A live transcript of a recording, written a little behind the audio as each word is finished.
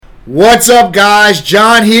What's up, guys?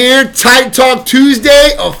 John here. Titan Talk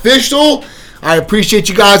Tuesday official. I appreciate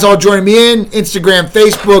you guys all joining me in Instagram,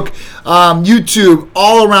 Facebook, YouTube,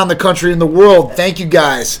 all around the country and the world. Thank you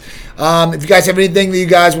guys. If you guys have anything that you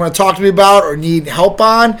guys want to talk to me about or need help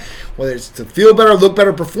on, whether it's to feel better, look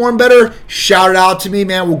better, perform better, shout it out to me,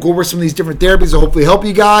 man. We'll go over some of these different therapies that hopefully help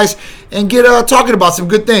you guys and get talking about some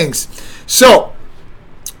good things. So,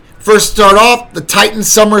 first start off, the Titan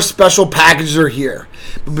Summer Special Packages are here.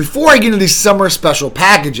 But before I get into these summer special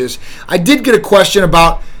packages, I did get a question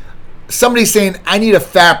about somebody saying, I need a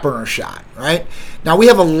fat burner shot, right? Now, we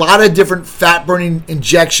have a lot of different fat burning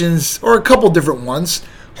injections, or a couple different ones.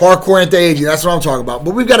 Hardcore anti-aging, that's what I'm talking about.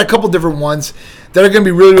 But we've got a couple different ones that are going to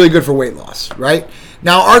be really, really good for weight loss, right?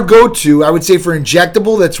 Now, our go-to, I would say for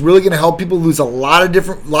injectable, that's really going to help people lose a lot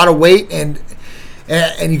of weight, and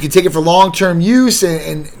you can take it for long-term use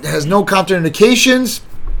and has no contraindications,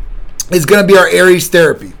 is going to be our Aries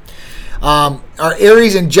therapy. Our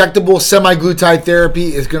Aries injectable semaglutide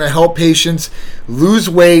therapy is going to help patients lose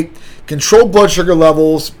weight, control blood sugar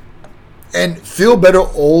levels, and feel better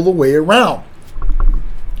all the way around.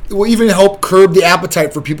 It will even help curb the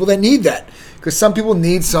appetite for people that need that, because some people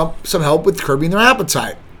need some help with curbing their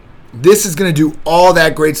appetite. This is going to do all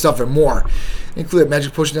that great stuff and more. Include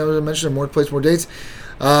magic potion that I mentioned, more place, more dates.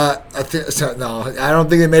 I don't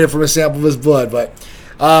think they made it from a sample of his blood, but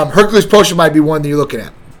Hercules potion might be one that you're looking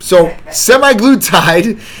at. So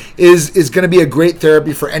semaglutide is going to be a great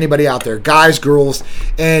therapy for anybody out there, guys, girls,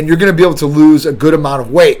 and you're going to be able to lose a good amount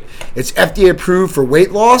of weight. It's FDA approved for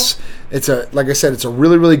weight loss. Like I said, it's a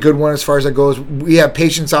really, really good one as far as that goes. We have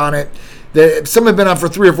patients on it. Some have been on for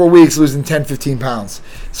 3 or 4 weeks losing 10, 15 pounds.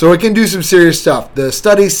 So it can do some serious stuff. The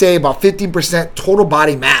studies say about 15% total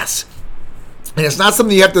body mass. And it's not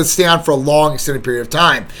something you have to stay on for a long, extended period of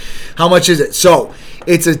time. How much is it? So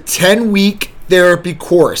it's a 10-week therapy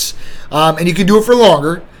course. And you can do it for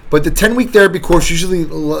longer. But the 10-week therapy course,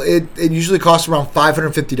 it usually costs around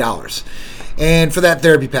 $550. And for that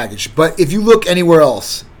therapy package. But if you look anywhere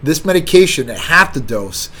else, this medication at half the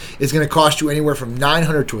dose is going to cost you anywhere from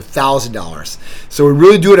 $900 to $1,000. So we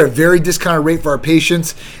really do it at a very discounted rate for our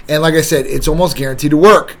patients. And like I said, it's almost guaranteed to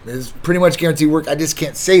work. It's pretty much guaranteed to work. I just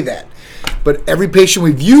can't say that. But every patient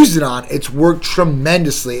we've used it on, it's worked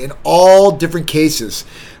tremendously in all different cases.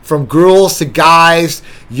 From girls to guys,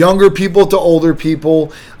 younger people to older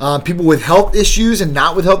people, people with health issues and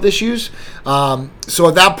not with health issues. So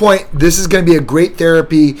at that point, this is going to be a great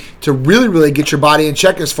therapy to really, really get your body in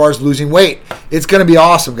check as far as losing weight. It's going to be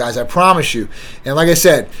awesome, guys. I promise you. And like I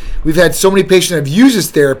said, we've had so many patients that have used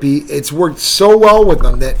this therapy. It's worked so well with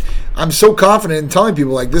them that I'm so confident in telling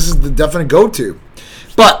people, like, this is the definite go-to.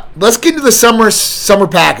 But let's get into the summer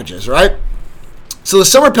packages, right? So the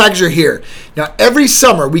summer packages are here. Now, every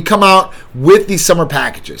summer, we come out with these summer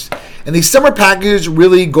packages. And these summer packages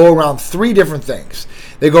really go around 3 different things.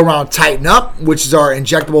 They go around Tighten Up, which is our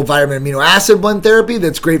injectable vitamin amino acid blend therapy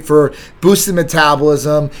that's great for boosting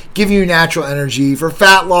metabolism, giving you natural energy, for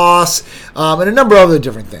fat loss, and a number of other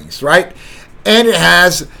different things, right? And it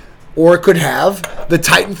has, or it could have, the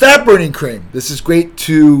Titan Fat Burning Cream. This is great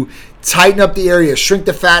to tighten up the area, shrink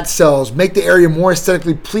the fat cells, make the area more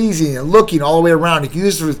aesthetically pleasing and looking all the way around. You can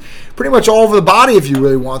use this pretty much all over the body if you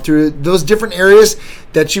really want to. Those different areas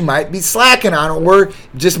that you might be slacking on or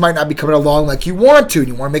just might not be coming along like you want to, and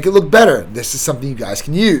you want to make it look better. This is something you guys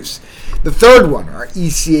can use. The third one, our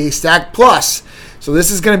ECA Stack Plus. So this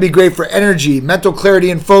is going to be great for energy, mental clarity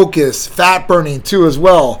and focus, fat burning too as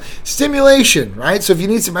well. Stimulation, right? So if you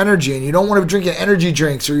need some energy and you don't want to be drinking energy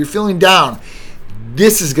drinks or you're feeling down,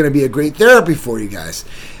 this is going to be a great therapy for you guys.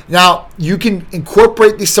 Now, you can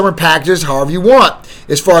incorporate these summer packages however you want.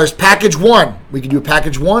 As far as package 1, we can do a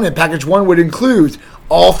package 1, and package 1 would include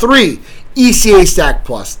all 3. ECA Stack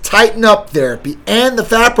Plus, Tighten Up Therapy, and the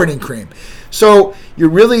Fat Burning Cream. So you're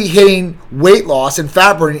really hitting weight loss and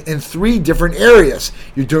fat burning in 3 different areas.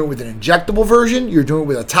 You're doing it with an injectable version, you're doing it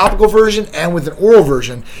with a topical version, and with an oral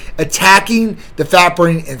version, attacking the fat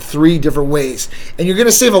burning in 3 different ways. And you're going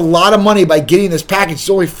to save a lot of money by getting this package. It's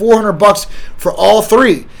only $400 for all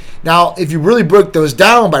 3. Now, if you really break those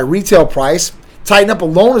down by retail price, Tighten Up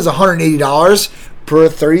alone is $180 per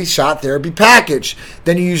 30-shot therapy package.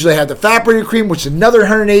 Then you usually have the Fat Burning Cream, which is another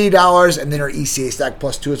 $180, and then our ECA Stack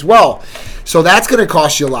Plus 2 as well. So that's going to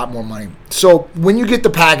cost you a lot more money. So when you get the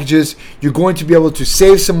packages, you're going to be able to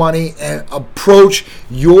save some money and approach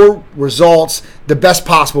your results the best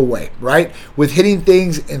possible way, right? With hitting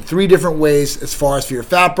things in 3 different ways as far as for your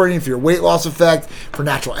fat burning, for your weight loss effect, for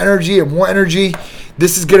natural energy and more energy.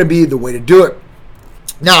 This is going to be the way to do it.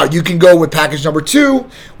 Now, you can go with package number 2,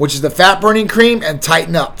 which is the fat burning cream, and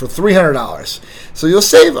Tighten Up for $300. So you'll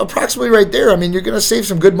save approximately right there. I mean, you're going to save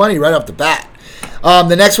some good money right off the bat.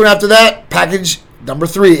 The next one after that, package number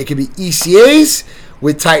 3, it could be ECAs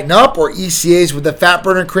with Tighten Up or ECAs with the fat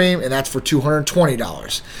burner cream, and that's for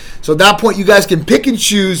 $220. So at that point, you guys can pick and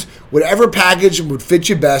choose whatever package would fit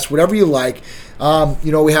you best, whatever you like.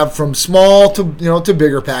 We have from small to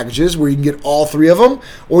bigger packages where you can get all 3 of them,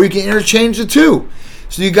 or you can interchange the 2.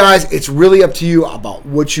 So you guys, it's really up to you about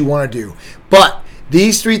what you want to do. But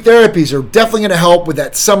these 3 therapies are definitely going to help with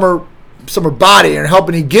that summer body and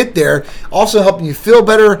helping you get there. Also helping you feel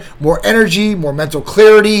better, more energy, more mental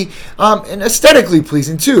clarity, and aesthetically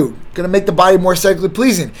pleasing too. Going to make the body more aesthetically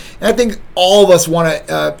pleasing. And I think all of us want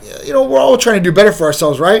to, we're all trying to do better for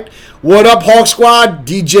ourselves, right? What up, Hulk Squad?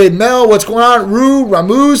 DJ Mel, what's going on? Rue,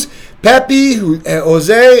 Ramuz, Pepe,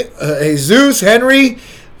 Jose, Jesus, Henry,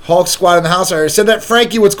 Hulk Squad in the house. I already said that.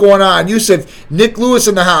 Frankie, what's going on? Yusuf, Nick Lewis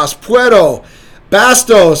in the house. Puerto,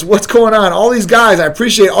 Bastos, what's going on? All these guys, I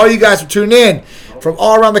appreciate all you guys for tuning in from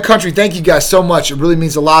all around the country. Thank you guys so much. It really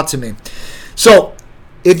means a lot to me. So,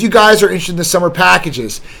 if you guys are interested in the summer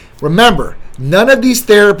packages, remember, none of these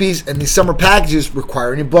therapies and these summer packages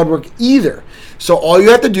require any blood work either. So all you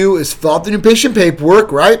have to do is fill out the new patient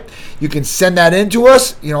paperwork, right? You can send that in to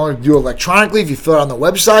us, do it electronically if you fill it on the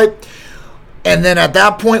website. And then at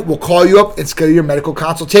that point, we'll call you up and schedule your medical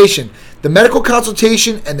consultation. The medical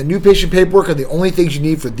consultation and the new patient paperwork are the only things you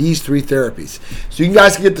need for these 3 therapies. So you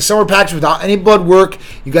guys can get the summer package without any blood work.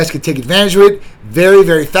 You guys can take advantage of it very,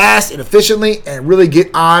 very fast and efficiently and really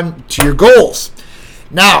get on to your goals.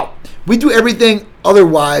 Now, we do everything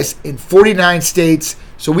otherwise in 49 states,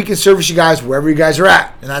 so we can service you guys wherever you guys are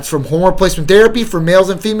at. And that's from hormone replacement therapy for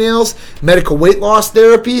males and females, medical weight loss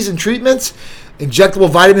therapies and treatments, injectable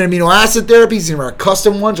vitamin amino acid therapies, these are our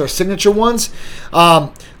custom ones, our signature ones,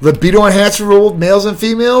 libido enhancer for both males and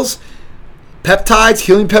females, peptides,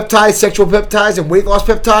 healing peptides, sexual peptides, and weight loss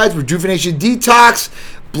peptides, rejuvenation detox,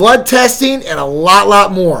 blood testing, and a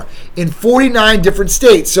lot more in 49 different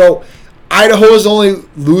states. So Idaho is the only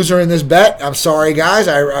loser in this bet. I'm sorry, guys.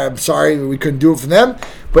 I'm sorry we couldn't do it for them.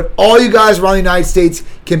 But all you guys around the United States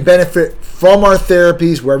can benefit from our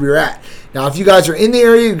therapies wherever you're at. Now, if you guys are in the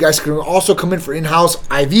area, you guys can also come in for in-house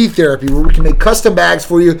IV therapy where we can make custom bags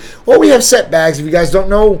for you, or we have set bags if you guys don't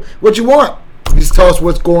know what you want. You just tell us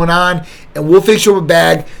what's going on, and we'll fix you up a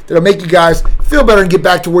bag that'll make you guys feel better and get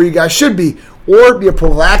back to where you guys should be, or be a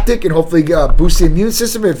prophylactic and hopefully boost the immune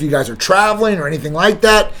system if you guys are traveling or anything like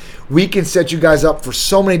that. We can set you guys up for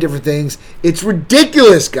so many different things. It's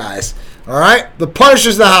ridiculous, guys. All right? The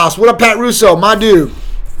Punisher's in the house. What up, Pat Russo? My dude.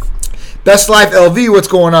 Best Life LV, what's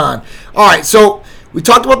going on? All right, so we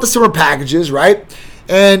talked about the summer packages, right?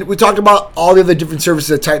 And we talked about all the other different services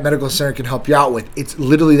that Titan Medical Center can help you out with. It's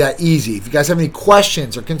literally that easy. If you guys have any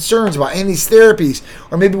questions or concerns about any of these therapies,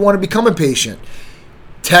 or maybe want to become a patient,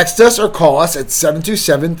 text us or call us at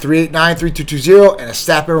 727-389-3220, and a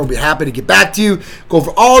staff member will be happy to get back to you, go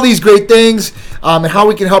over all these great things, and how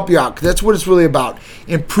we can help you out. Because that's what it's really about,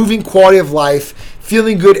 improving quality of life,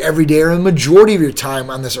 feeling good every day, or the majority of your time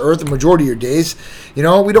on this earth, the majority of your days. We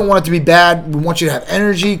don't want it to be bad. We want you to have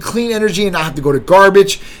energy, clean energy, and not have to go to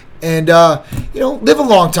garbage, and live a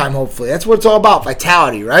long time, hopefully. That's what it's all about,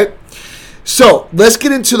 vitality, right? So let's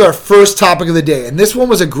get into our first topic of the day. And this one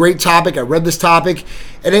was a great topic. I read this topic,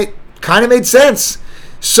 and it kind of made sense.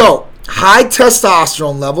 So, high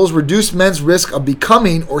testosterone levels reduce men's risk of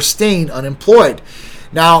becoming or staying unemployed.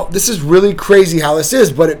 Now, this is really crazy how this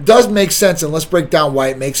is, but it does make sense, and let's break down why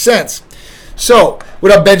it makes sense. So,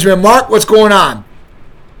 what up, Benjamin Mark? What's going on?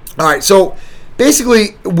 All right, so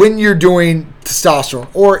basically, when you're doing testosterone,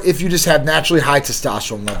 or if you just have naturally high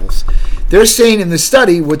testosterone levels, they're saying in the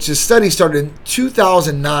study, which the study started in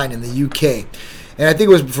 2009 in the UK, and I think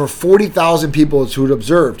it was for 40,000 people who had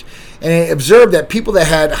observed. And it observed that people that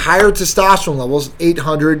had higher testosterone levels,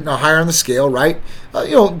 800, or higher on the scale, right?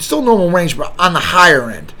 Still normal range, but on the higher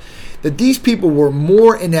end, that these people were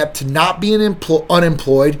more inept to not be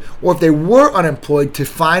unemployed, or if they were unemployed, to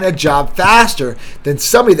find a job faster than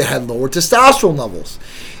somebody that had lower testosterone levels.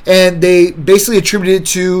 And they basically attributed it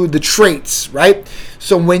to the traits, right?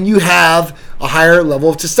 So when you have a higher level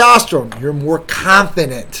of testosterone, you're more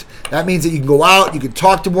confident. That means that you can go out, you can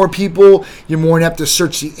talk to more people, you're more inept to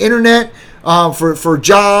search the internet for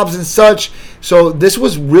jobs and such. So this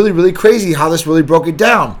was really, really crazy how this really broke it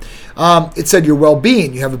down. It said your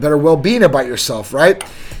well-being, you have a better well-being about yourself, right?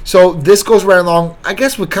 So this goes right along, I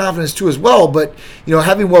guess, with confidence too as well. But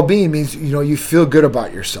having well-being means you feel good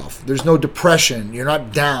about yourself. There's no depression. You're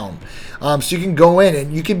not down. So you can go in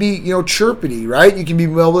and you can be chirpity, right? You can be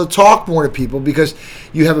able to talk more to people because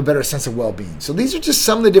you have a better sense of well-being. So these are just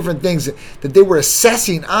some of the different things that they were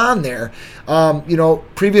assessing on there.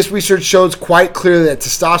 Previous research shows quite clearly that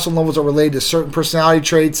testosterone levels are related to certain personality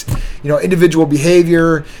traits, individual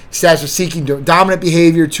behavior, status of seeking dominant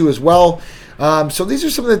behavior too as well. So these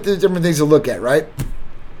are some of the different things to look at, right?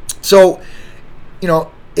 So,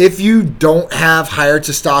 if you don't have higher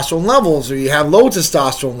testosterone levels or you have low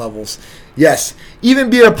testosterone levels, yes, even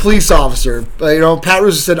be a police officer. Pat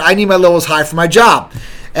Russo said, I need my levels high for my job.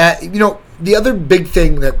 The other big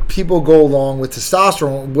thing that people go along with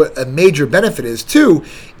testosterone, what a major benefit is too,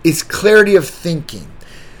 is clarity of thinking.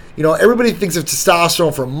 Everybody thinks of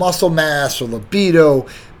testosterone for muscle mass or libido,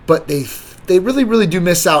 but they really, really do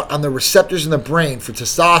miss out on the receptors in the brain for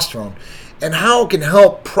testosterone and how it can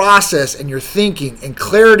help process and your thinking and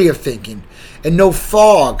clarity of thinking and no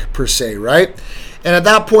fog per se, right? And at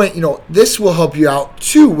that point, this will help you out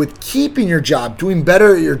too with keeping your job, doing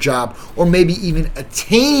better at your job, or maybe even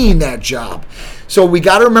attaining that job. So we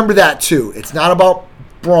got to remember that too. It's not about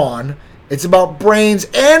brawn. It's about brains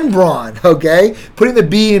and brawn, okay? Putting the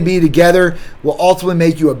B and B together will ultimately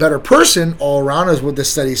make you a better person all around, is what this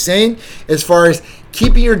study is saying, as far as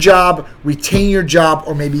keeping your job, retaining your job,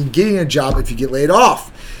 or maybe getting a job if you get laid off.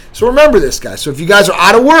 So remember this, guys. So if you guys are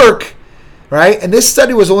out of work, right, and this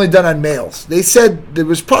study was only done on males. They said it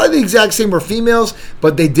was probably the exact same for females,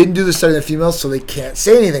 but they didn't do the study on females, so they can't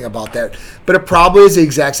say anything about that. But it probably is the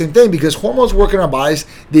exact same thing because hormones work in our bodies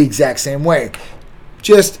the exact same way.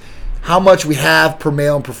 Just how much we have per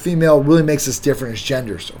male and per female really makes us different as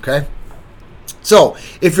genders, okay? So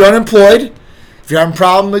if you're unemployed, if you're having a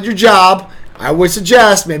problem with your job, I would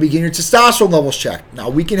suggest maybe getting your testosterone levels checked. Now,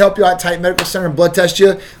 we can help you out at Titan Medical Center and blood test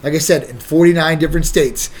you, like I said, in 49 different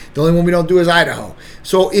states. The only one we don't do is Idaho.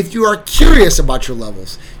 So if you are curious about your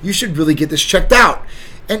levels, you should really get this checked out.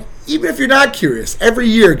 And even if you're not curious, every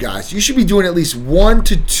year, guys, you should be doing at least 1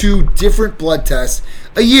 to 2 different blood tests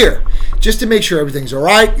a year just to make sure everything's all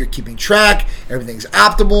right, you're keeping track, everything's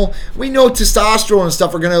optimal. We know testosterone and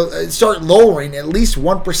stuff are going to start lowering at least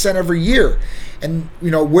 1% every year. And,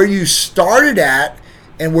 where you started at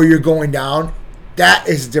and where you're going down, that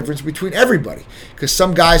is the difference between everybody. Because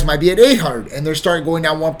some guys might be at 800 and they're starting going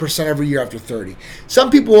down 1% every year after 30. Some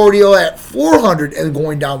people already are at 400 and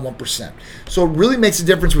going down 1%. So it really makes a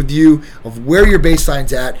difference with you of where your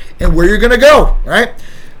baseline's at and where you're going to go, right?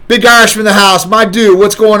 Big Irishman in the house. My dude,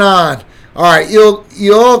 what's going on? All right,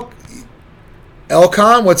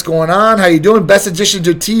 Elcon, what's going on? How you doing? Best addition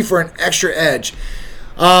to tea for an extra edge.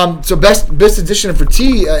 So best addition for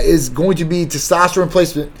tea is going to be testosterone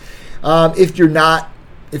replacement. If you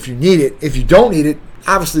need it. If you don't need it,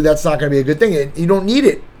 obviously that's not going to be a good thing. You don't need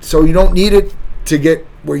it. So you don't need it to get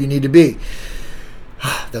where you need to be.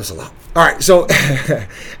 That was a lot. All right, so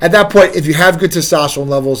at that point, if you have good testosterone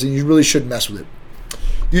levels, then you really shouldn't mess with it.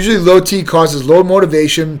 Usually low T causes low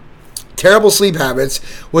motivation, terrible sleep habits,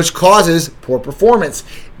 which causes poor performance.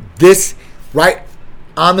 This right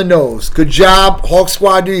on the nose. Good job. Hulk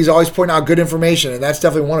Squad dude, he's always pointing out good information, and that's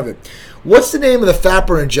definitely one of it. What's the name of the fat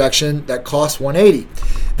burn injection that costs $180?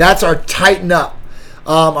 That's our Tighten Up.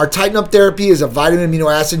 Our Tighten Up therapy is a vitamin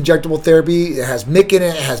amino acid injectable therapy. It has MIC in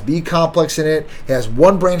it. It has B complex in it. It has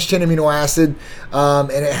one branched chain amino acid, and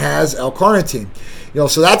it has L-carnitine.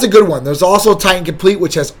 So that's a good one. There's also Titan Complete,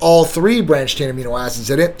 which has all 3 branched chain amino acids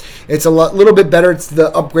in it. It's a little bit better. It's the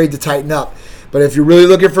upgrade to Tighten Up. But if you're really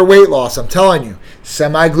looking for weight loss, I'm telling you,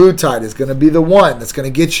 semaglutide is going to be the one that's going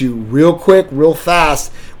to get you real quick, real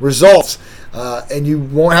fast results. And you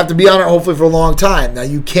won't have to be on it, hopefully, for a long time. Now,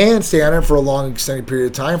 you can stay on it for a long, extended period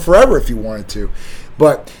of time, forever if you wanted to.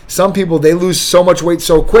 But some people, they lose so much weight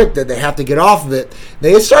so quick that they have to get off of it.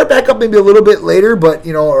 They start back up maybe a little bit later, but,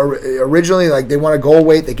 originally, like, they want a goal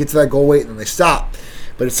weight. They get to that goal weight, and then they stop.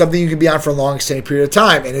 But it's something you can be on for a long, extended period of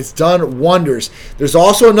time, and it's done wonders. There's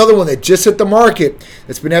also another one that just hit the market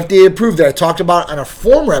that's been FDA approved that I talked about on a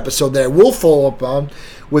former episode that I will follow up on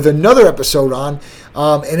with another episode on,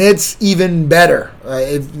 and it's even better,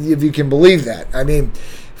 if you can believe that. I mean,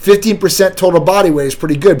 15% total body weight is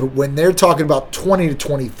pretty good, but when they're talking about 20 to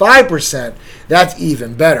 25%, that's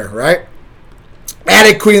even better, right?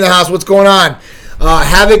 Addict Queen in the house, what's going on?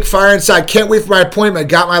 Havoc, Fire Inside. Can't wait for my appointment.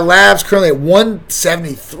 Got my labs currently at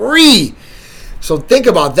 173. So think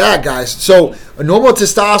about that, guys. So a normal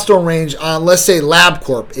testosterone range on, let's say,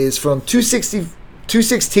 LabCorp is from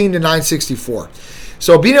 216 to 964.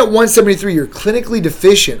 So being at 173, you're clinically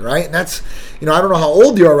deficient, right? And that's, I don't know how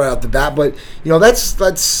old you are right off the bat, but,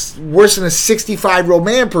 that's worse than a 65-year-old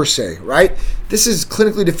man per se, right? This is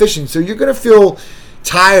clinically deficient. So you're going to feel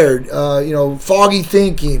tired, foggy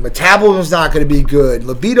thinking, metabolism's not going to be good,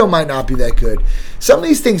 libido might not be that good. Some of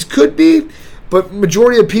these things could be, but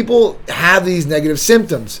majority of people have these negative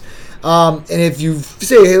symptoms. And if you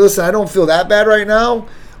say, hey, listen, I don't feel that bad right now,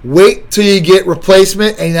 wait till you get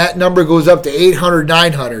replacement and that number goes up to 800,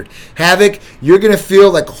 900. Havoc, you're going to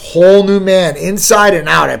feel like a whole new man inside and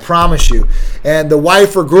out, I promise you. And the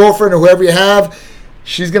wife or girlfriend or whoever you have,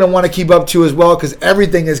 she's going to want to keep up to as well, because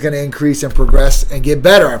everything is going to increase and progress and get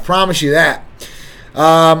better. I promise you that.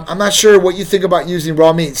 I'm not sure what you think about using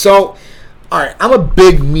raw meat. So, all right, I'm a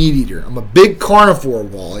big meat eater. I'm a big carnivore,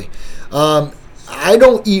 Wally. I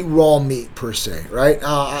don't eat raw meat per se, right?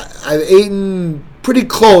 I've eaten pretty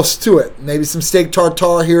close to it. Maybe some steak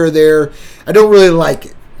tartare here or there. I don't really like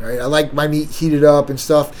it, right? I like my meat heated up and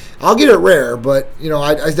stuff. I'll get it rare, but,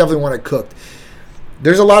 I definitely want it cooked.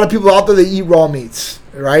 There's a lot of people out there that eat raw meats,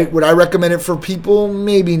 right? Would I recommend it for people?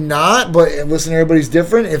 Maybe not, but listen, everybody's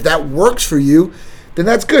different. If that works for you, then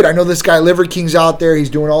that's good. I know this guy Liver King's out there. He's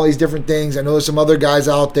doing all these different things. I know there's some other guys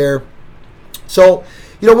out there. So,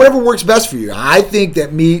 whatever works best for you. I think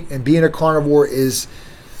that meat and being a carnivore is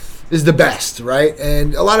the best, right?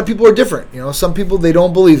 And a lot of people are different. Some people, they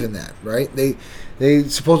don't believe in that, right? They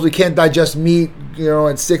supposedly can't digest meat,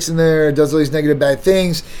 it sticks in there, it does all these negative bad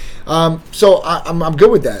things. So I'm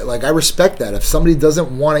good with that. Like, I respect that. If somebody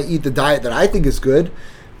doesn't want to eat the diet that I think is good,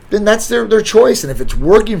 then that's their choice. And if it's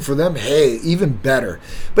working for them, hey, even better.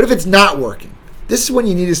 But if it's not working, this is when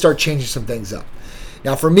you need to start changing some things up.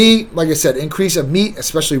 Now, for me, like I said, increase of meat,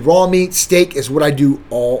 especially raw meat, steak is what I do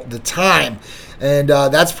all the time. And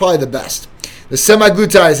that's probably the best. The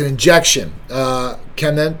semaglutide is an injection.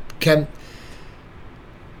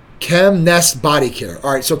 ChemNest Body Care.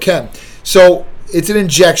 All right, so Chem. So it's an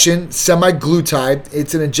injection, semaglutide.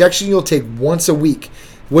 It's an injection you'll take once a week,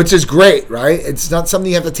 which is great, right? It's not something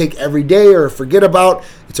you have to take every day or forget about.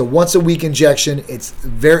 It's a once a week injection. It's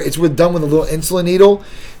done with a little insulin needle,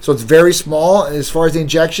 so it's very small as far as the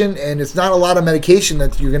injection, and it's not a lot of medication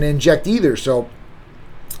that you're going to inject either. So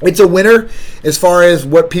it's a winner as far as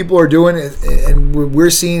what people are doing and what we're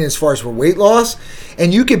seeing as far as for weight loss.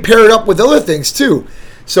 And you can pair it up with other things too.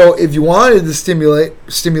 So if you wanted the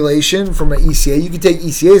stimulation from an ECA, you can take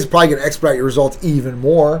ECAs. It's probably going to expedite your results even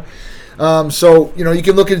more. So, you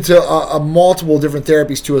can look into multiple different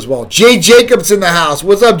therapies too as well. Jay Jacobs in the house.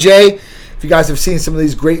 What's up, Jay? If you guys have seen some of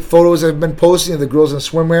these great photos I've been posting of the girls in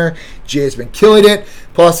swimwear, Jay has been killing it.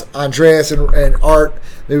 Plus, Andreas and Art.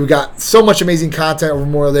 We've got so much amazing content over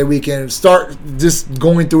Memorial Day weekend. Start just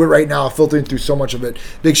going through it right now, filtering through so much of it.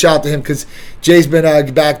 Big shout out to him because Jay's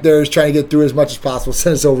been back there, is trying to get through as much as possible.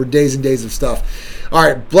 Send us over days and days of stuff. All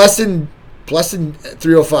right, Blessed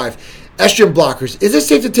 305. Estrogen blockers. Is it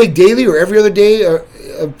safe to take daily or every other day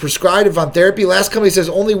prescribed if on therapy? Last company says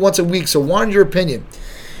only once a week, so wanted your opinion.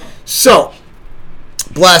 So,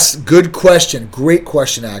 Bless, good question. Great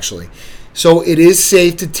question, actually. So, it is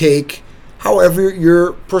safe to take however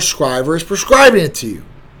your prescriber is prescribing it to you.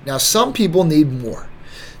 Now, some people need more.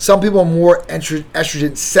 Some people are more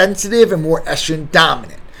estrogen sensitive and more estrogen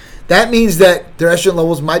dominant. That means that their estrogen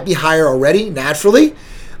levels might be higher already, naturally.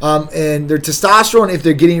 And their testosterone, if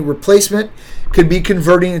they're getting replacement, could be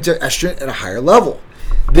converting into estrogen at a higher level.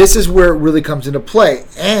 This is where it really comes into play.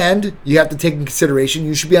 And you have to take in consideration,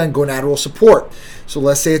 you should be on gonadal support. So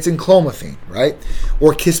let's say it's enclomiphene, right?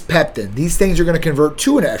 Or kisspeptin. These things are going to convert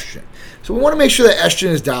to an estrogen. So we want to make sure that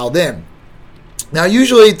estrogen is dialed in. Now,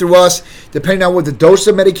 usually through us, depending on what the dose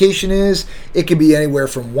of medication is, it can be anywhere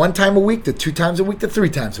from 1 time a week to 2 times a week to 3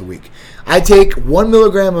 times a week. I take 1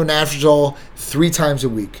 milligram of anastrozole 3 times a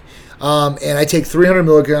week. And I take 300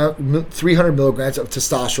 milligrams of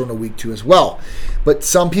testosterone a week too as well. But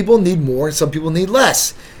some people need more and some people need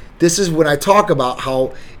less. This is when I talk about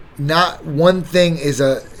how not one thing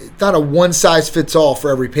not a one size fits all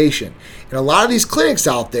for every patient. And a lot of these clinics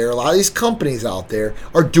out there, a lot of these companies out there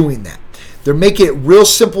are doing that. They're making it real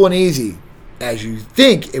simple and easy, as you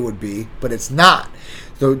think it would be, but it's not.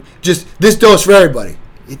 So just this dose for everybody.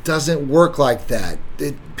 It doesn't work like that.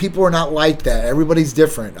 People are not like that. Everybody's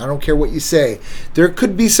different. I don't care what you say. There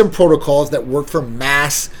could be some protocols that work for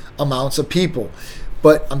mass amounts of people.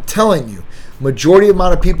 But I'm telling you, majority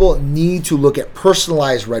amount of people need to look at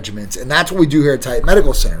personalized regimens. And that's what we do here at Titan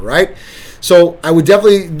Medical Center, right? So I would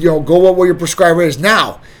definitely go what your prescriber is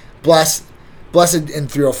now. Blessed in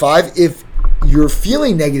 305. If you're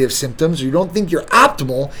feeling negative symptoms or you don't think you're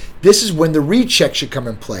optimal, this is when the recheck should come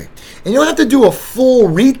in play. And you don't have to do a full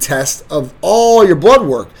retest of all your blood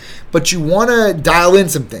work, but you want to dial in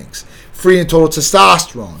some things. Free and total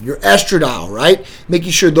testosterone, your estradiol, right?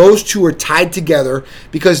 Making sure those two are tied together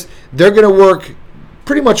because they're going to work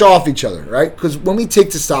pretty much off each other, right? Because when we take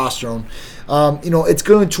testosterone, it's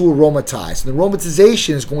going to aromatize. And the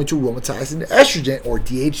aromatization is going to aromatize into estrogen or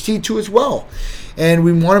DHT too as well. And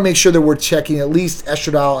we want to make sure that we're checking at least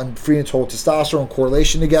estradiol and free and total testosterone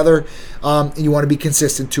correlation together. And you want to be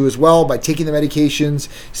consistent too as well by taking the medications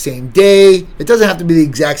same day. It doesn't have to be the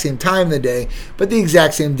exact same time of the day, but the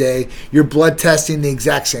exact same day. You're blood testing the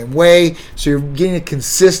exact same way. So you're getting a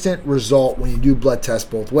consistent result when you do blood tests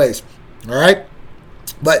both ways. All right?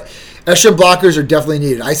 But estrogen blockers are definitely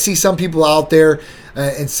needed. I see some people out there,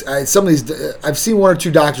 and some of these, I've seen one or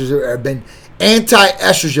two doctors that have been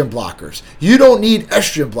anti-estrogen blockers. You don't need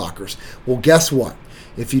estrogen blockers. Well, guess what?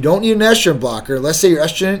 If you don't need an estrogen blocker, let's say your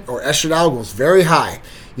estrogen or estradiol goes very high,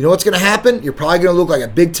 you know what's going to happen? You're probably going to look like a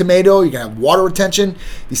big tomato. You're going to have water retention.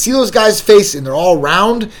 You see those guys' face and they're all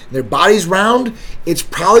round, and their body's round. It's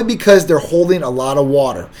probably because they're holding a lot of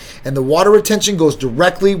water. And the water retention goes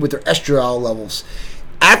directly with their estradiol levels.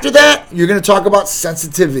 After that, you're going to talk about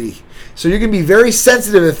sensitivity. So you're going to be very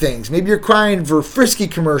sensitive to things. Maybe you're crying for Frisky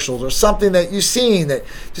commercials or something that you've seen that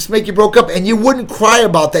just make you broke up. And you wouldn't cry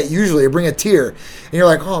about that usually or bring a tear. And you're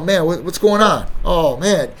like, oh, man, what's going on? Oh,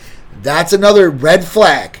 man. That's another red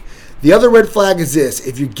flag. The other red flag is this.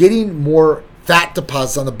 If you're getting more fat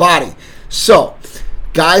deposits on the body. So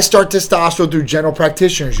guys start testosterone through general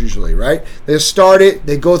practitioners usually, right? They start it.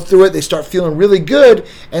 They go through it. They start feeling really good.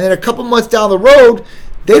 And then a couple months down the road,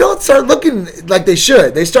 they don't start looking like they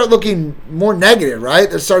should. They start looking more negative, right?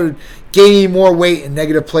 They started gaining more weight in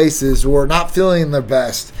negative places or not feeling their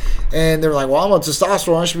best. And they're like, well, I'm on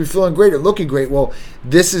testosterone. I should be feeling great or looking great. Well,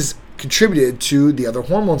 this is contributed to the other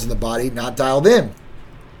hormones in the body not dialed in.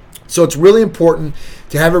 So it's really important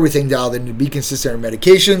to have everything dialed in, to be consistent on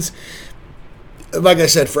medications. Like I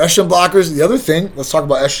said, for estrogen blockers, the other thing, let's talk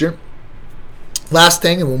about estrogen. Last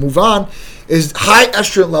thing, and we'll move on, is high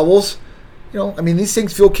estrogen levels. These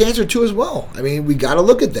things fuel cancer too as well. We got to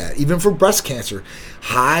look at that. Even for breast cancer,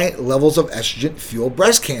 high levels of estrogen fuel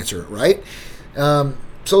breast cancer, right?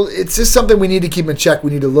 So it's just something we need to keep in check.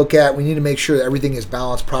 We need to look at. We need to make sure that everything is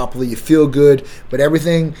balanced properly. You feel good, but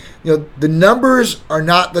everything, the numbers are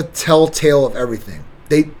not the telltale of everything.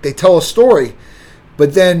 They tell a story,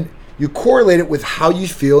 but then you correlate it with how you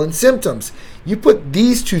feel and symptoms. You put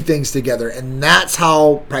these two things together, and that's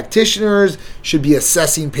how practitioners should be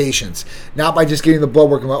assessing patients. Not by just getting the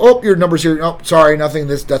blood work and like, oh, your number's here. Oh, sorry, nothing.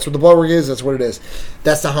 That's what the blood work is. That's what it is.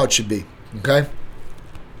 That's not how it should be. Okay?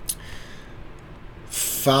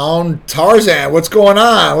 Found Tarzan. What's going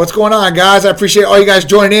on? What's going on, guys? I appreciate all you guys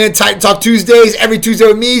joining in. Titan Talk Tuesdays, every Tuesday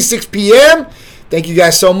with me, 6 p.m. Thank you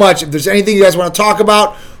guys so much. If there's anything you guys want to talk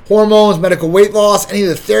about, hormones, medical weight loss, any of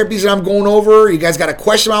the therapies that I'm going over, you guys got a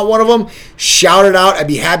question about one of them, shout it out. I'd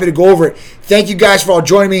be happy to go over it. Thank you guys for all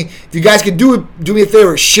joining me. If you guys could do me a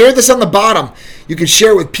favor, share this on the bottom. You can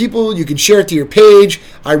share it with people. You can share it to your page.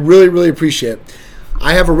 I really, really appreciate it.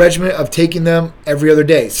 I have a regimen of taking them every other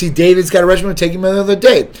day. See, David's got a regimen of taking them every other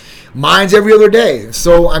day. Mine's every other day.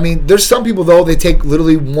 So, there's some people, though, they take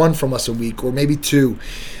literally one from us a week or maybe two.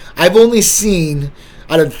 I've only seen,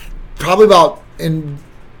 out of probably about in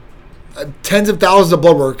tens of thousands of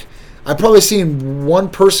blood work, I've probably seen one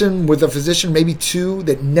person with a physician, maybe two,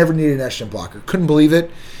 that never needed an estrogen blocker. Couldn't believe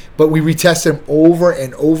it. But we retested him over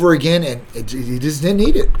and over again, and he just didn't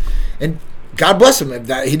need it. And God bless him. If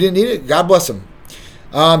he didn't need it, God bless him.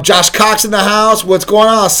 Josh Cox in the house. What's going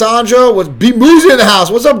on, Sandra? B Moosey in the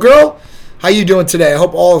house. What's up, girl? How you doing today? I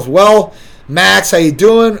hope all is well. Max, how you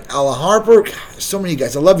doing? Ella Harper. God, there's so many of you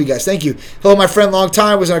guys. I love you guys. Thank you. Hello, my friend. Long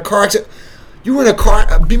time. Was in a car accident. You were in a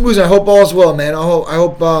car. B Moosey, I hope all is well, man. I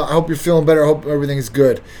hope you're feeling better. I hope everything is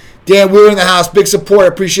good. Dan Wheeler in the house. Big support. I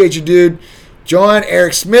appreciate you, dude. John,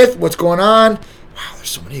 Eric Smith. What's going on? Wow, there's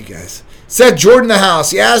so many of you guys. Seth Jordan in the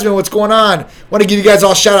house. Yasmin, what's going on? Want to give you guys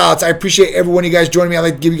all shout outs. I appreciate every one of you guys joining me. I'd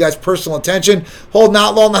like to give you guys personal attention. Holding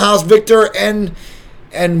Outlaw in the house. Victor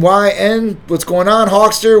NYN. What's going on?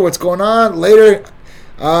 Hawkster, what's going on? Later.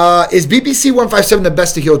 Is BBC 157 the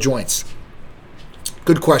best to heal joints?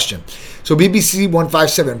 Good question. So BBC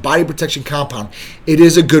 157, body protection compound. It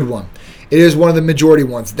is a good one. It is one of the majority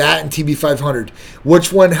ones. That and TB500.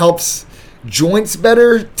 Which one helps joints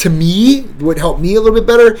better? To me, would help me a little bit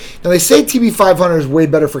better. Now they say TB500 is way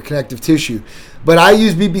better for connective tissue, but I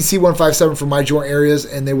use BBC 157 for my joint areas,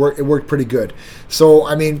 and it worked pretty good. So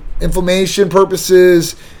inflammation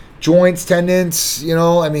purposes, joints, tendons,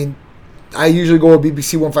 I usually go with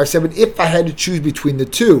BPC 157 if I had to choose between the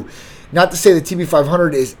two. Not to say that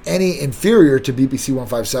TB500 is any inferior to BPC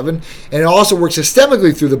 157, and it also works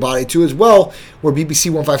systemically through the body too as well, where BPC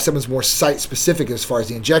 157 is more site-specific as far as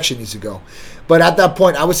the injection needs to go. But at that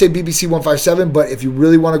point, I would say BPC 157, but if you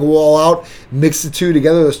really want to go all out, mix the two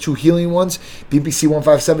together, those two healing ones, BPC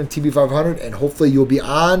 157, TB500, and hopefully you'll be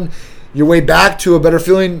on your way back to a better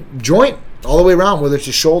feeling joint all the way around, whether it's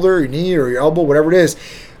your shoulder, your knee, or your elbow, whatever it is.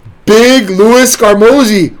 Big Louis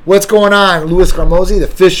Scamozzi. What's going on? Louis Scamozzi, the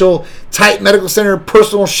official Titan Medical Center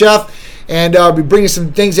personal chef. And I'll be bringing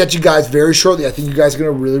some things at you guys very shortly. I think you guys are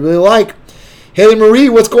going to really, really like. Haley Marie,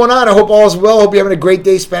 what's going on? I hope all is well. Hope you're having a great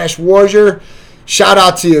day, Spanish Warrior. Shout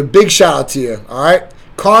out to you. Big shout out to you. All right.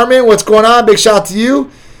 Carmen, what's going on? Big shout out to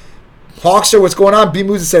you. Hawkster, what's going on? B.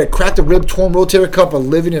 Moose said, I cracked a rib, torn rotator cuff, but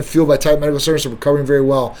living and fueled by Titan Medical Center, and recovering very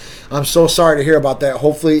well. I'm so sorry to hear about that.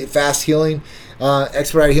 Hopefully, fast healing.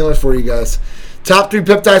 Expedited healing for you guys. Top 3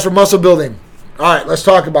 peptides for muscle building. All right, let's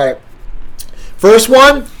talk about it. First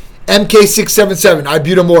one, MK677,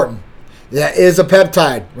 ibutamoren. That is a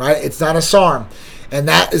peptide, right? It's not a SARM. And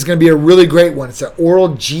that is going to be a really great one. It's an oral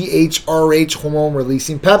GHRH hormone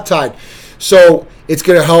releasing peptide. So it's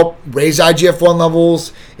going to help raise IGF-1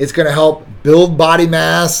 levels. It's going to help build body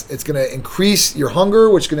mass. It's going to increase your hunger,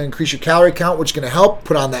 which is going to increase your calorie count, which is going to help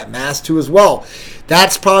put on that mass too as well.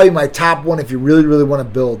 That's probably my top one if you really, really want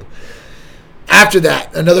to build. After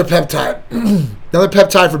that, another peptide. Another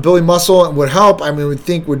peptide for building muscle and would help,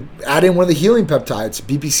 would add in one of the healing peptides,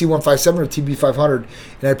 BPC 157 or TB500.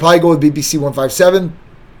 And I'd probably go with BPC 157.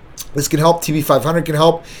 This can help. TB500 can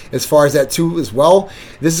help as far as that too as well.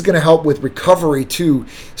 This is going to help with recovery too.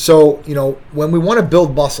 So, when we want to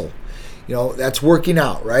build muscle, that's working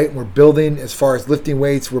out, right? We're building as far as lifting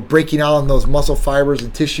weights. We're breaking out on those muscle fibers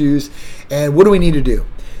and tissues. And what do we need to do?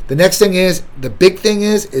 The next thing is, the big thing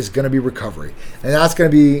is going to be recovery. And that's going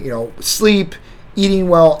to be, sleep, eating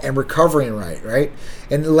well, and recovering right?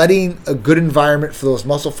 And letting a good environment for those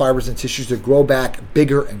muscle fibers and tissues to grow back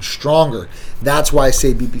bigger and stronger. That's why I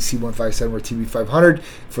say BPC 157 or TB500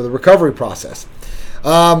 for the recovery process.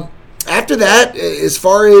 After that, as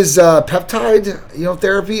far as peptide,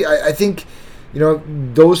 therapy, I think,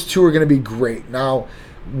 those two are going to be great. Now,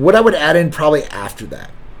 what I would add in probably after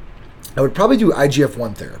that, I would probably do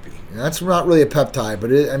IGF-1 therapy. And that's not really a peptide,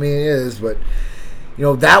 but it is, but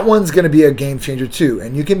that one's going to be a game changer too.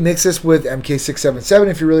 And you can mix this with MK677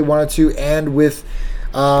 if you really wanted to, and with,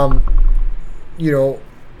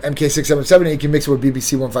 MK677, and you can mix it with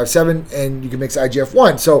BPC 157, and you can mix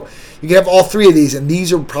IGF-1. So you can have all three of these, and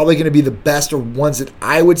these are probably going to be the best, or ones that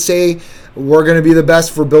I would say were going to be the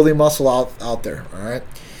best for building muscle out there. All right.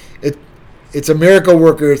 It's a miracle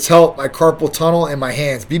worker. It's helped my carpal tunnel and my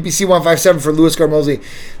hands. BPC 157 for Louis Scamozzi.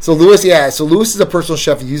 So Louis is a personal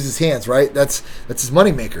chef. He uses his hands, right? That's his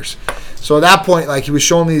money makers. So at that point, he was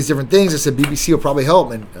showing me these different things. I said BPC will probably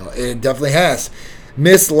help, and it definitely has.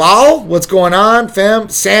 Miss Lau, what's going on, fam?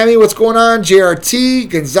 Sammy, what's going on? JRT,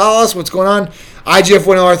 Gonzalez, what's going on?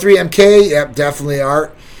 IGF-1LR3, MK, yep, definitely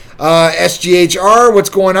Art. SGHR, what's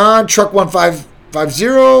going on?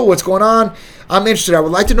 Truck1550, what's going on? I'm interested. I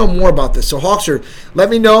would like to know more about this. So, Hawkster, let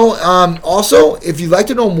me know. Also, if you'd like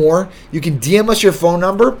to know more, you can DM us your phone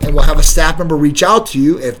number, and we'll have a staff member reach out to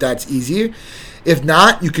you if that's easier. If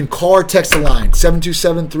not, you can call or text the line,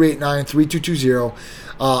 727-389-3220.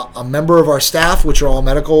 A member of our staff, which are all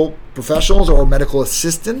medical professionals or medical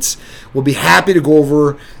assistants, will be happy to go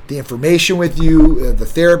over the information with you, the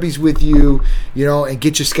therapies with you, and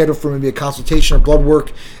get you scheduled for maybe a consultation or blood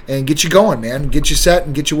work and get you going, man. Get you set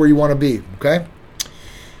and get you where you want to be, okay?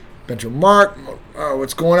 Benjamin Mark,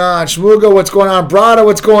 what's going on? Shmuga, what's going on? Brada,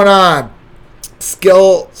 what's going on?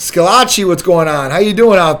 Skilacci, what's going on? How you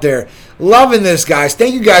doing out there? Loving this, guys.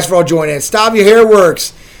 Thank you guys for all joining in. Stavia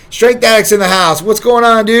Hairworks. Strength Addicts in the house. What's going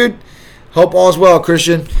on, dude? Hope all's well,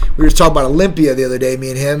 Christian. We were just talking about Olympia the other day, me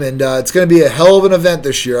and him, and it's going to be a hell of an event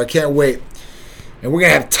this year. I can't wait. And we're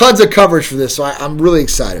going to have tons of coverage for this, so I'm really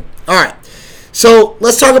excited. All right. So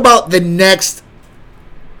let's talk about the next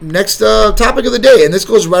topic of the day, and this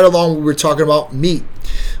goes right along when we were talking about meat.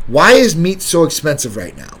 Why is meat so expensive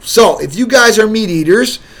right now? So if you guys are meat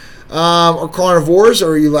eaters or carnivores,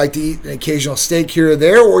 or you like to eat an occasional steak here or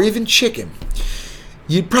there, or even chicken,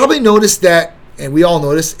 you'd probably notice that, and we all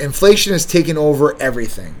notice, inflation has taken over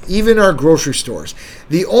everything, even our grocery stores.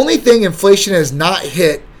 The only thing inflation has not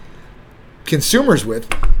hit consumers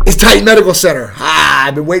with is Titan Medical Center.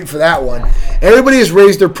 I've been waiting for that one. Everybody has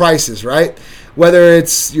raised their prices, right? Whether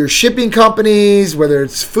it's your shipping companies, whether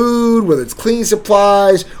it's food, whether it's cleaning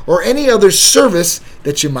supplies, or any other service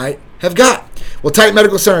that you might have got. Well, Titan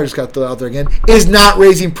Medical Center, just got to throw it out there again, is not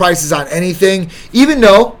raising prices on anything, even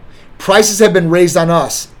though prices have been raised on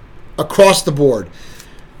us across the board.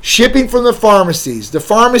 Shipping from the pharmacies, the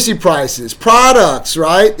pharmacy prices, products,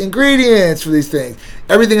 right? Ingredients for these things.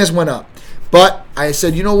 Everything has went up. But I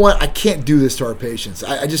said, you know what? I can't do this to our patients.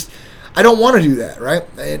 I don't want to do that, right?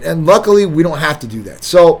 And luckily, we don't have to do that.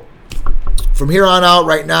 So from here on out,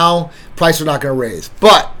 right now, prices are not going to raise.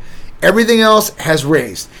 But everything else has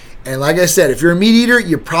raised. And like I said, if you're a meat eater,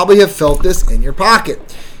 you probably have felt this in your pocket.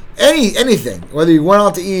 Anything, whether you went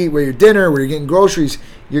out to eat, whether you're dinner, whether you're getting groceries,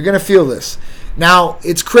 you're going to feel this. Now,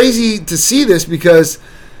 it's crazy to see this because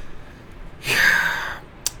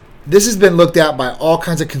this has been looked at by all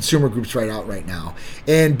kinds of consumer groups right now.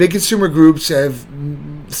 And big consumer groups have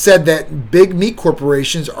said that big meat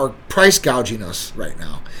corporations are price gouging us right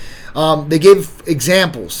now. They gave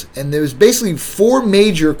examples, and there's basically 4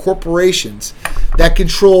 major corporations that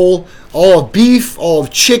control all of beef, all of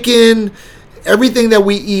chicken, everything that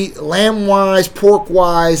we eat, lamb-wise,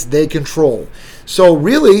 pork-wise, they control. So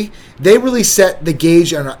really, they really set the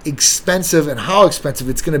gauge on expensive and how expensive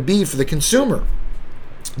it's going to be for the consumer.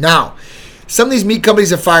 Now, some of these meat companies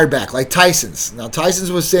have fired back, like Tyson's. Now,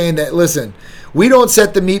 Tyson's was saying that, listen, we don't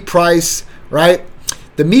set the meat price, right?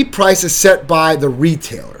 The meat price is set by the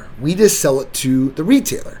retailer. We just sell it to the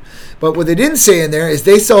retailer. But what they didn't say in there is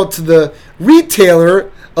they sell it to the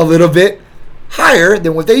retailer a little bit higher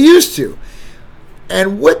than what they used to.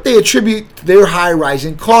 And what they attribute their high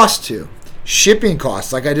rising costs to. Shipping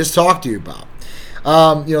costs, like I just talked to you about.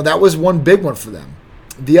 That was one big one for them.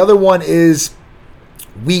 The other one is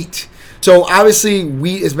wheat. So obviously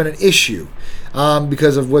wheat has been an issue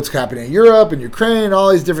because of what's happening in Europe and Ukraine and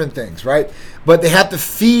all these different things, right? But they have to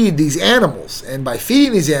feed these animals. And by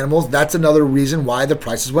feeding these animals, that's another reason why the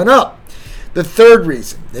prices went up. The third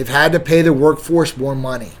reason, they've had to pay the workforce more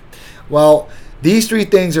money. Well, these 3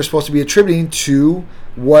 things are supposed to be attributing to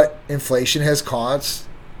what inflation has caused,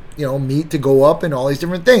 meat to go up and all these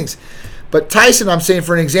different things. But Tyson, I'm saying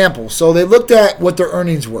for an example. So they looked at what their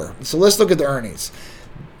earnings were. So let's look at the earnings.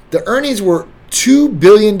 The earnings were $2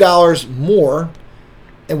 billion more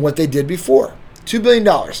than what they did before. $2 billion.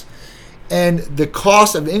 And the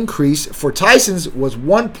cost of increase for Tyson's was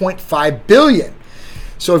 $1.5 billion.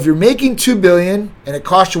 So if you're making $2 billion and it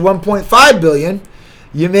costs you $1.5 billion,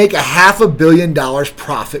 you make $500 million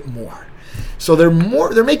profit more. So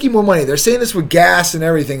they're making more money. They're saying this with gas and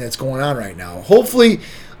everything that's going on right now. Hopefully,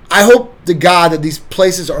 I hope to God that these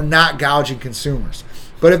places are not gouging consumers.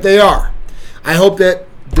 But if they are, I hope that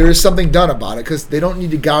there is something done about it because they don't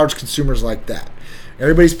need to gouge consumers like that.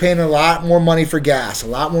 Everybody's paying a lot more money for gas, a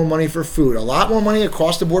lot more money for food, a lot more money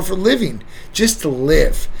across the board for living, just to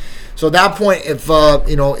live. So at that point,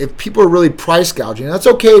 if people are really price gouging, that's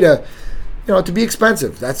okay to be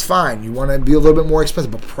expensive. That's fine. You want to be a little bit more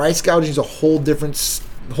expensive, but price gouging is a whole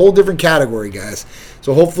different category, guys.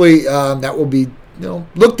 So hopefully that will be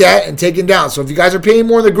looked at and taken down. So if you guys are paying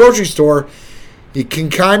more in the grocery store, you can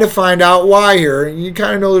kind of find out why here, and you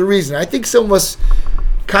kind of know the reason. I think some of us,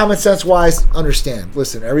 common sense wise, understand.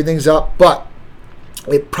 Listen, everything's up, but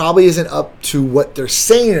it probably isn't up to what they're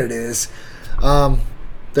saying it is.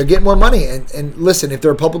 They're getting more money. And listen, if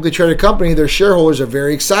they're a publicly traded company, their shareholders are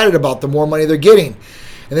very excited about the more money they're getting.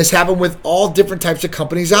 And this happened with all different types of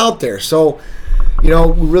companies out there. So, we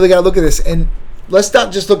really got to look at this. And let's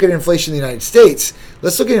not just look at inflation in the United States.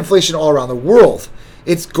 Let's look at inflation all around the world.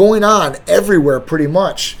 It's going on everywhere pretty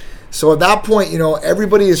much. So at that point,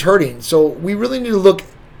 everybody is hurting. So we really need to look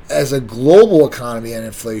as a global economy and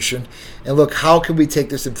inflation and look, how can we take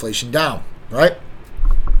this inflation down, right?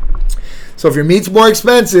 So if your meat's more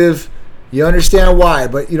expensive, you understand why.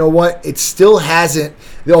 But you know what? It still hasn't.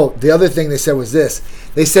 The other thing they said was this.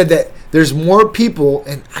 They said that there's more people,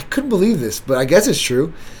 and I couldn't believe this, but I guess it's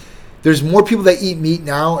true. There's more people that eat meat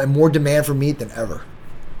now and more demand for meat than ever.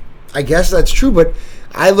 I guess that's true, but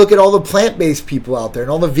I look at all the plant-based people out there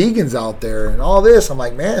and all the vegans out there and all this. I'm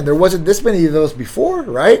like, man, there wasn't this many of those before,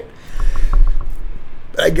 right?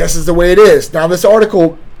 I guess it's the way it is. Now, this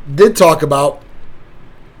article did talk about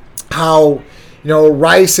how,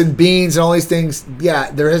 rice and beans and all these things, yeah,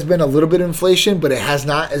 there has been a little bit of inflation, but it has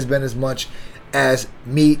not been as much as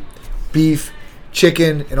meat, beef,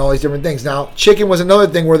 chicken, and all these different things. Now, chicken was another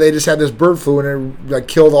thing where they just had this bird flu and it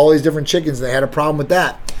killed all these different chickens. They had a problem with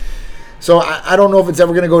that. So I don't know if it's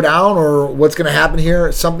ever going to go down or what's going to happen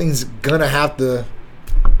here. Something's going to have to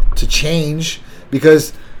change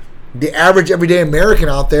because the average everyday American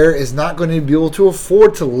out there is not going to be able to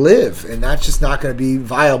afford to live, and that's just not going to be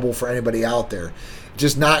viable for anybody out there.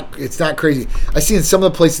 It's not crazy. I see in some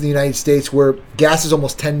of the places in the United States where gas is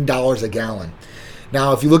almost $10 a gallon.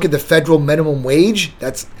 Now, if you look at the federal minimum wage,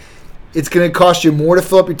 it's going to cost you more to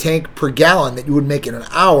fill up your tank per gallon than you would make in an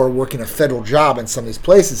hour working a federal job in some of these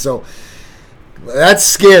places. So that's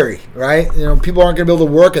scary, right? People aren't going to be able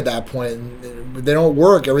to work at that point. If they don't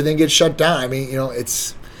work, everything gets shut down. I mean,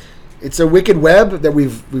 it's a wicked web that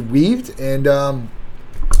we've weaved, and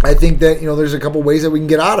I think that there's a couple ways that we can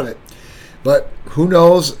get out of it. But who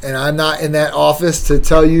knows? And I'm not in that office to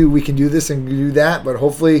tell you we can do this and do that. But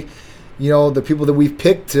hopefully, the people that we've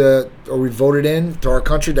picked or we voted in to our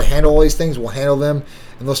country to handle all these things will handle them,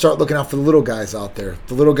 and they'll start looking out for the little guys out there,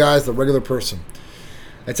 the little guys, the regular person.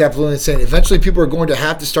 That's absolutely insane. Eventually, people are going to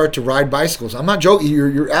have to start to ride bicycles. I'm not joking.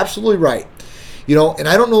 You're absolutely right. And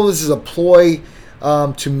I don't know if this is a ploy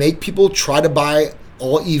to make people try to buy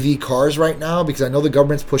all EV cars right now, because I know the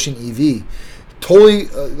government's pushing EV. Totally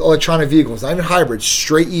electronic vehicles, not even hybrids,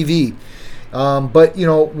 straight EV. But,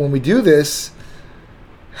 when we do this,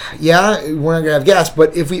 yeah, we're not going to have gas.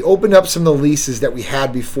 But if we opened up some of the leases that we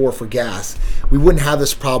had before for gas, we wouldn't have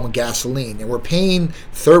this problem with gasoline. And we're paying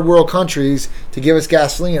third world countries to give us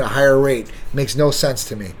gasoline at a higher rate. Makes no sense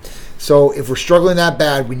to me. So if we're struggling that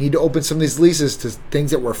bad, we need to open some of these leases to things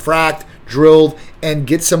that were fracked, drilled, and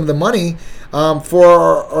get some of the money for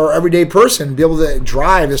our everyday person, be able to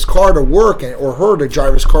drive his car to work, or her to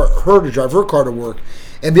drive her car to work,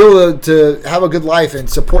 and be able to have a good life and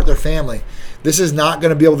support their family. This is not going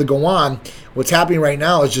to be able to go on. What's happening right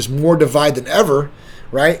now is just more divide than ever,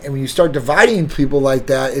 right? And when you start dividing people like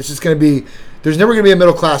that, it's just going to be, there's never going to be a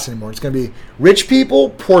middle class anymore. It's going to be rich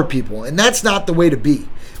people, poor people, and that's not the way to be.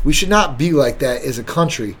 We should not be like that as a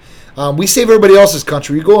country. We save everybody else's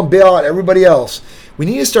country. We go and bail out everybody else. We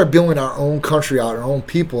need to start building our own country out, our own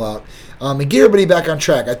people out, and get everybody back on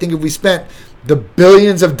track. I think if we spent the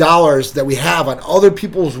billions of dollars that we have on other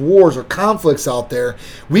people's wars or conflicts out there,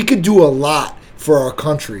 we could do a lot for our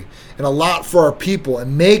country and a lot for our people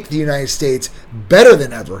and make the United States better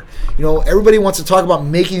than ever. Everybody wants to talk about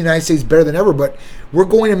making the United States better than ever, but we're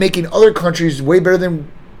going to making other countries way better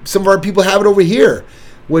than some of our people have it over here,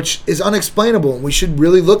 which is unexplainable, and we should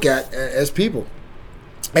really look at as people.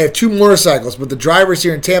 I have 2 motorcycles, but the drivers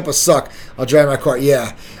here in Tampa suck. I'll drive my car.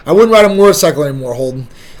 Yeah, I wouldn't ride a motorcycle anymore, Holden.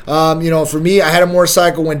 For me, I had a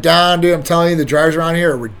motorcycle, went down, dude. I'm telling you, the drivers around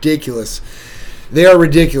here are ridiculous. They are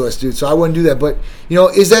ridiculous, dude. So I wouldn't do that. But,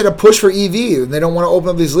 is that a push for EV? And they don't want to open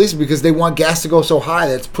up these leases because they want gas to go so high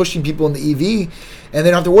that it's pushing people into EV, and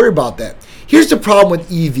they don't have to worry about that. Here's the problem with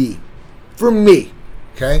EV for me.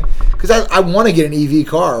 Okay, because I want to get an EV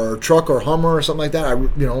car or a truck or Hummer or something like that.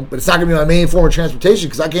 But it's not going to be my main form of transportation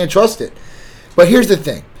because I can't trust it. But here's the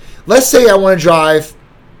thing: let's say I want to drive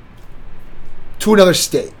to another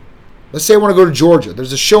state. Let's say I want to go to Georgia.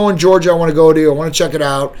 There's a show in Georgia I want to go to. I want to check it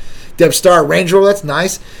out. Deb Star, Range Rover, that's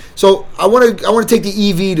nice. So I want to take the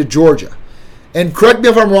EV to Georgia. And correct me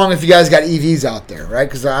if I'm wrong if you guys got EVs out there, right?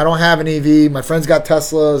 Because I don't have an EV. My friends got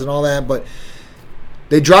Teslas and all that, but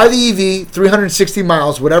they drive the EV 360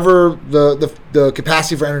 miles, whatever the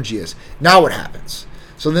capacity for energy is. Now what happens?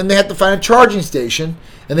 So then they have to find a charging station,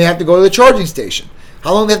 and they have to go to the charging station.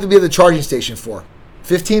 How long do they have to be at the charging station for?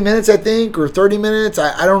 15 minutes, I think, or 30 minutes?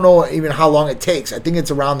 I don't know even how long it takes. I think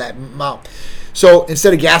it's around that amount. So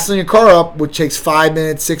instead of gassing your car up, which takes 5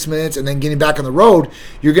 minutes, 6 minutes, and then getting back on the road,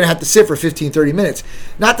 you're going to have to sit for 15, 30 minutes.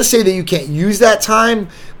 Not to say that you can't use that time,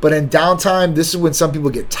 but in downtime, this is when some people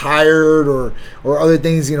get tired or other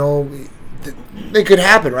things, they could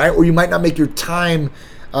happen, right? Or you might not make your time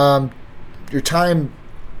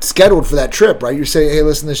scheduled for that trip, right? You're saying, hey,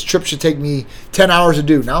 listen, this trip should take me 10 hours to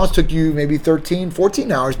do. Now it's took you maybe 13,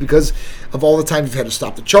 14 hours because of all the times you've had to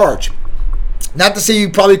stop the charge. Not to say you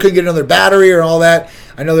probably couldn't get another battery or all that.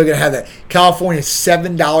 I know they're going to have that. California is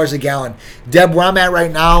 $7 a gallon. Deb, where I'm at right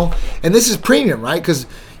now, and this is premium, right? Because,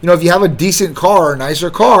 if you have a decent car, a nicer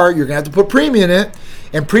car, you're going to have to put premium in it.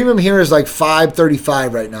 And premium here is like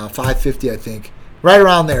 $5.35 right now, $5.50 I think. Right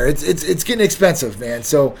around there. It's getting expensive, man.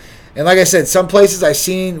 So, and like I said, some places I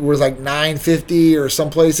seen was like $9.50 or some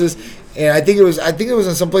places. And I think it was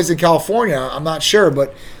in some place in California. I'm not sure,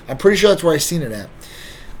 but I'm pretty sure that's where I seen it at.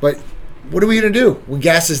 But what are we going to do when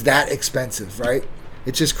gas is that expensive, right?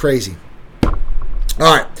 It's just crazy. All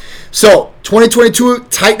right. So 2022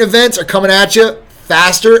 Titan events are coming at you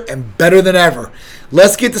faster and better than ever.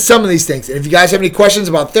 Let's get to some of these things. And if you guys have any questions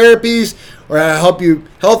about therapies or how to help you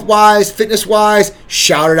health-wise, fitness-wise,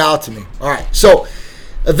 shout it out to me. All right. So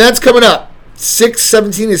events coming up.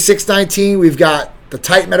 6/17 to 6/19, we've got the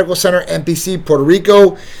Titan Medical Center, MPC, Puerto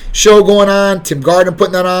Rico show going on. Tim Gardner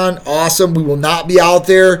putting that on. Awesome. We will not be out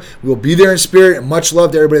there. We will be there in spirit, and much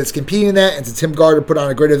love to everybody that's competing in that. And to Tim Gardner put on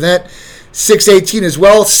a great event. 6/18 as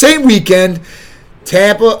well. Same weekend,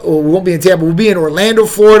 Tampa, well, we won't be in Tampa. We'll be in Orlando,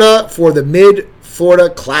 Florida for the Mid-Florida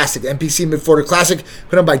Classic, NPC Mid-Florida Classic,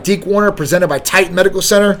 put on by Deke Warner, presented by Titan Medical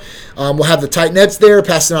Center. We'll have the Titanettes there,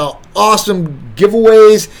 passing out awesome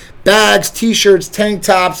giveaways, bags, t-shirts, tank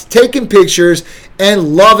tops, taking pictures,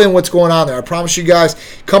 and loving what's going on there. I promise you guys,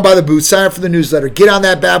 come by the booth, sign up for the newsletter, get on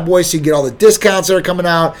that bad boy so you get all the discounts that are coming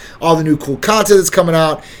out, all the new cool content that's coming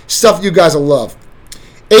out, stuff you guys will love.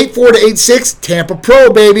 8-4 to 8-6, Tampa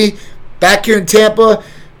Pro, baby. Back here in Tampa,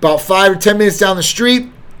 about 5 or 10 minutes down the street.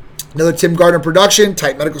 Another Tim Gardner production.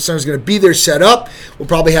 Titan Medical Center is going to be there set up. We'll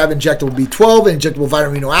probably have injectable B12 and injectable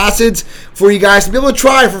vitamin amino acids for you guys to be able to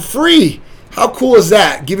try for free. How cool is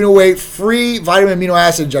that? Giving away free vitamin amino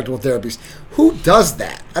acid injectable therapies. Who does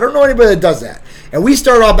that? I don't know anybody that does that. And we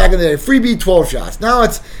started off back in the day, free B12 shots. Now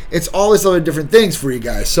it's all this other different things for you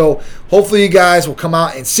guys. So hopefully you guys will come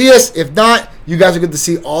out and see us. If not, you guys will get to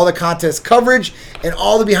see all the contest coverage and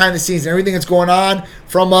all the behind the scenes and everything that's going on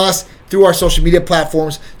from us through our social media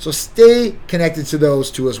platforms. So stay connected to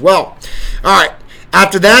those too as well. All right.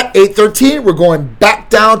 After that, 8-13, we're going back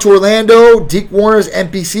down to Orlando, Deke Warner's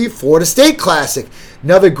NPC Florida State Classic.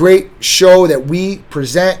 Another great show that we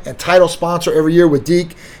present and title sponsor every year with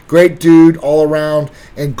Deke. Great dude all around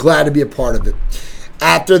and glad to be a part of it.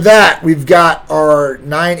 After that, we've got our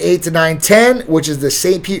 9-8 to 9-10, which is the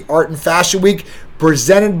St. Pete Art and Fashion Week,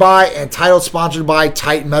 presented by and title sponsored by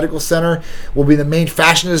Titan Medical Center. We'll be the main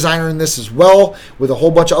fashion designer in this as well, with a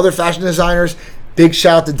whole bunch of other fashion designers. Big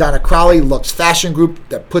shout out to Donna Crowley, Lux Fashion Group,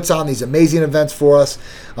 that puts on these amazing events for us,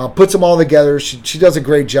 puts them all together. She does a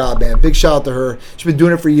great job, man. Big shout out to her. She's been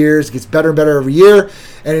doing it for years. It gets better and better every year,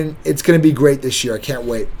 and it's going to be great this year. I can't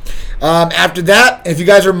wait. After that, if you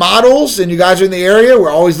guys are models and you guys are in the area,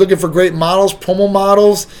 we're always looking for great models, promo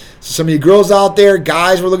models. So some of you girls out there,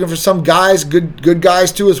 guys, we're looking for some guys, good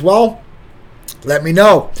guys too as well. Let me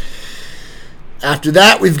know. After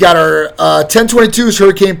that, we've got our 1022's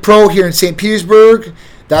Hurricane Pro here in St. Petersburg.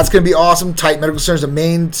 That's going to be awesome. Titan Medical Center is the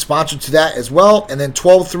main sponsor to that as well. And then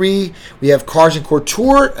 12-3, we have Cars and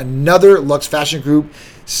Couture, another Lux Fashion Group,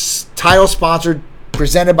 title sponsored,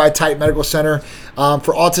 presented by Titan Medical Center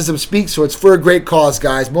for Autism Speak. So it's for a great cause,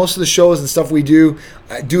 guys. Most of the shows and stuff we do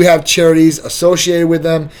have charities associated with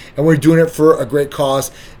them, and we're doing it for a great cause,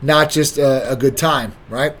 not just a good time,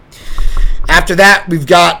 right? After that, we've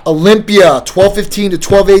got Olympia, 12-15 to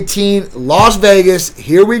 12-18, Las Vegas.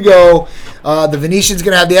 Here we go. The Venetian's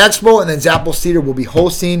going to have the expo, and then Zappos Theater will be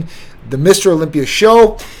hosting the Mr. Olympia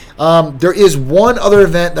show. There is one other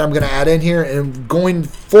event that I'm going to add in here, and going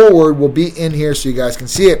forward will be in here so you guys can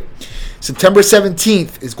see it. September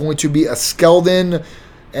 17th is going to be a Skeldon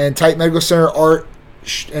and Titan Medical Center art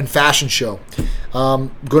and fashion show. Going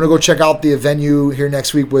to go check out the venue here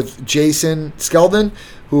next week with Jason Skeldon,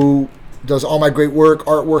 who does all my great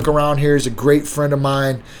artwork around here. He's a great friend of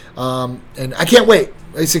mine, and I can't wait.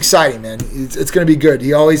 It's exciting, man. It's going to be good.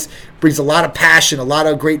 He always brings a lot of passion, a lot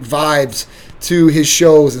of great vibes to his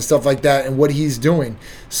shows and stuff like that and what he's doing.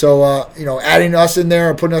 So, adding us in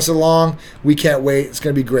there and putting us along, we can't wait. It's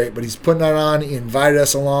going to be great. But he's putting that on. He invited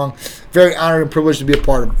us along. Very honored and privileged to be a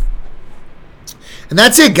part of it. And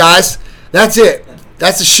that's it, guys. That's it.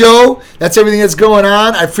 That's the show. That's everything that's going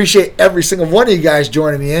on. I appreciate every single one of you guys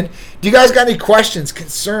joining me in. Do you guys got any questions,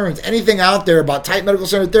 concerns, anything out there about Titan Medical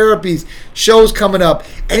Center therapies, shows coming up,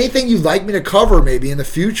 anything you'd like me to cover maybe in the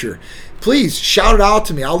future? Please shout it out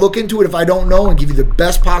to me. I'll look into it if I don't know and give you the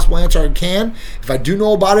best possible answer I can. If I do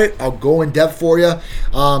know about it, I'll go in depth for you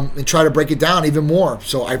and try to break it down even more.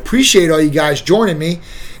 So I appreciate all you guys joining me.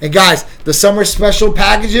 And guys, the summer special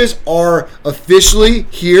packages are officially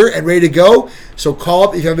here and ready to go. So call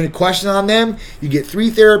up if you have any questions on them. You get 3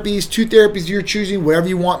 therapies, 2 therapies you're choosing, whatever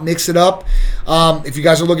you want, mix it up. If you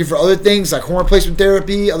guys are looking for other things like hormone replacement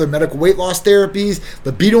therapy, other medical weight loss therapies,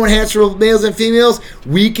 libido enhancer for males and females,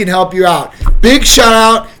 we can help you out. Big shout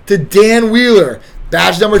out to Dan Wheeler.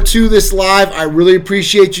 Badge number 2 this live. I really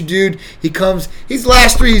appreciate you, dude. He's the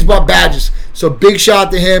last 3 he's bought badges. So big shout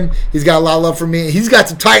out to him. He's got a lot of love for me. He's got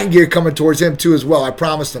some Titan gear coming towards him too as well. I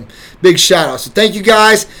promised him. Big shout out. So thank you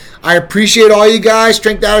guys. I appreciate all you guys.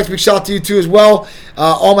 Strength Addicts, big shout out to you too as well.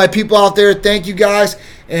 All my people out there, thank you guys.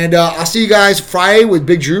 And I'll see you guys Friday with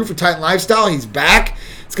Big Drew for Titan Lifestyle. He's back.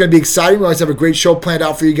 It's going to be exciting. We always have a great show planned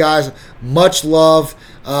out for you guys. Much love.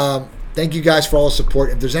 Thank you guys for all the support.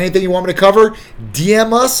 If there's anything you want me to cover,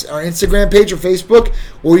 DM us, our Instagram page or Facebook,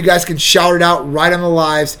 or you guys can shout it out right on the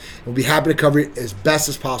lives. We'll be happy to cover it as best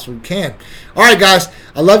as possible we can. All right, guys.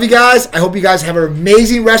 I love you guys. I hope you guys have an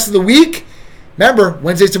amazing rest of the week. Remember,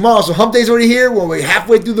 Wednesday's tomorrow, so hump day's already here. We're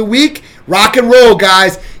halfway through the week. Rock and roll,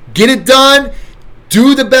 guys. Get it done.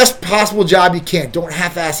 Do the best possible job you can. Don't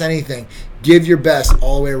half-ass anything. Give your best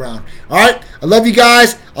all the way around. All right? I love you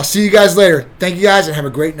guys. I'll see you guys later. Thank you guys, and have a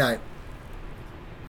great night.